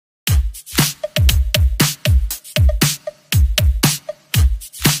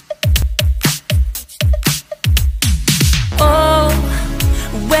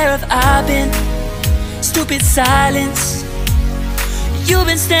stupid silence. You've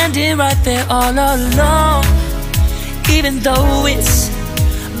been standing right there all along, even though it's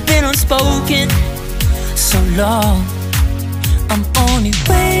been unspoken so long. I'm only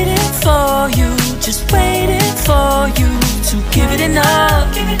waiting for you, just waiting for you to give it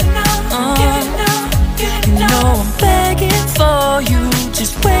enough. You know I'm begging for you,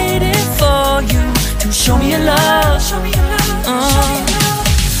 just waiting for you to show me your love.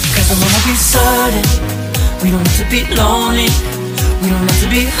 Cause I wanna be certain we don't have to be lonely, we don't have to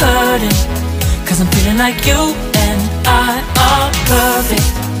be hurting. Cause I'm feeling like you and I are perfect.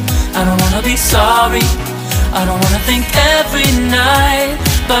 I don't wanna be sorry, I don't wanna think every night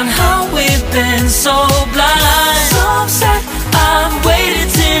about how we've been so blind. So upset, I'm waiting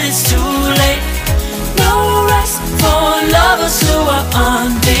till it's too late. No rest for lovers who are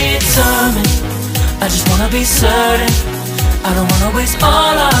undetermined. I just wanna be certain, I don't wanna waste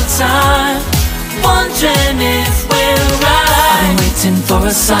all our time wondering if we're right. I've been waiting for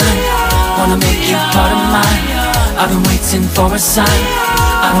a sign, wanna make you part of mine. I've been waiting for a sign,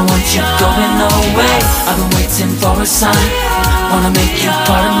 I don't want you going away. I've been waiting for a sign, wanna make you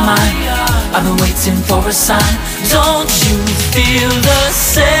part of mine. I've been waiting for a sign. Don't you feel the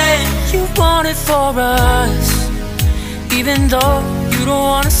same? You want it for us, even though you don't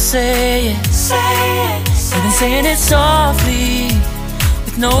wanna say it. I've been saying it softly,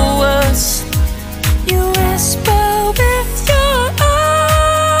 with no words. You whisper with your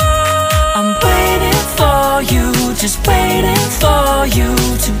eyes. I'm waiting for you, just waiting for you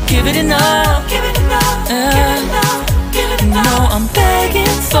to give it enough. No, I'm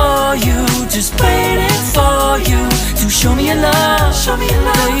begging for you, just waiting for you to show me your love,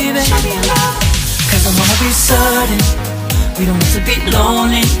 baby. Cause I wanna be certain we don't have to be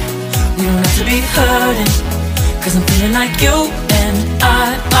lonely, we don't have to be hurting. Cause I'm feeling like you and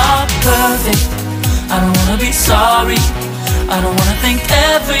I are perfect. I don't wanna be sorry, I don't wanna think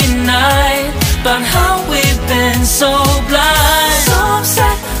every night about how we've been so blind. So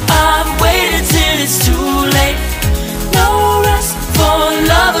upset, I've waited till it's too late. No rest for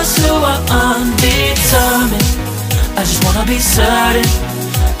lovers who are undetermined. I just wanna be certain,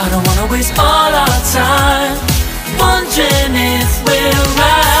 I don't wanna waste all our time wondering if we're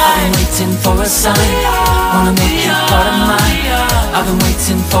right. I've been waiting for a sign, wanna make you part of mine. I've been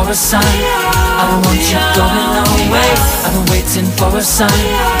waiting for a sign, I don't want you going away. I've been waiting for a sign,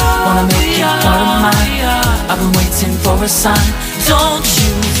 wanna make you part of mine. I've been waiting for a sign. Don't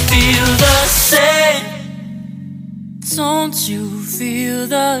you feel the same? Don't you feel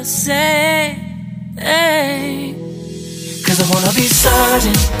the same? Cause I wanna be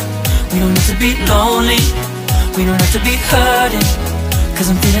certain we don't have to be lonely, we don't have to be hurting. Cause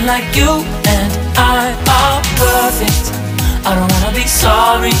I'm feeling like you and I are perfect. I don't wanna be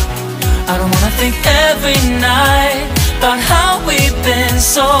sorry, I don't wanna think every night about how we've been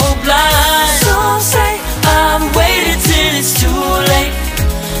so blind. So say I'm waiting till it's too late.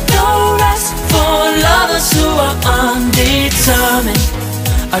 No rest for lovers who are undetermined.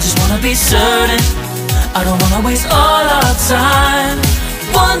 I just wanna be certain, I don't wanna waste all our time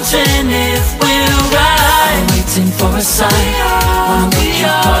wondering if we're right. I've been waiting for a sign, wanna make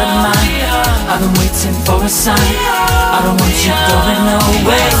you part of mine. I've been waiting for a sign, I don't want you going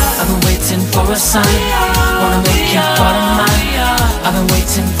away. I've been waiting for a sign, wanna make you part of mine. I've been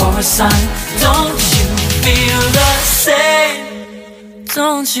waiting for a sign. Don't you feel the same?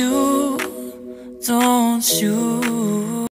 Don't you?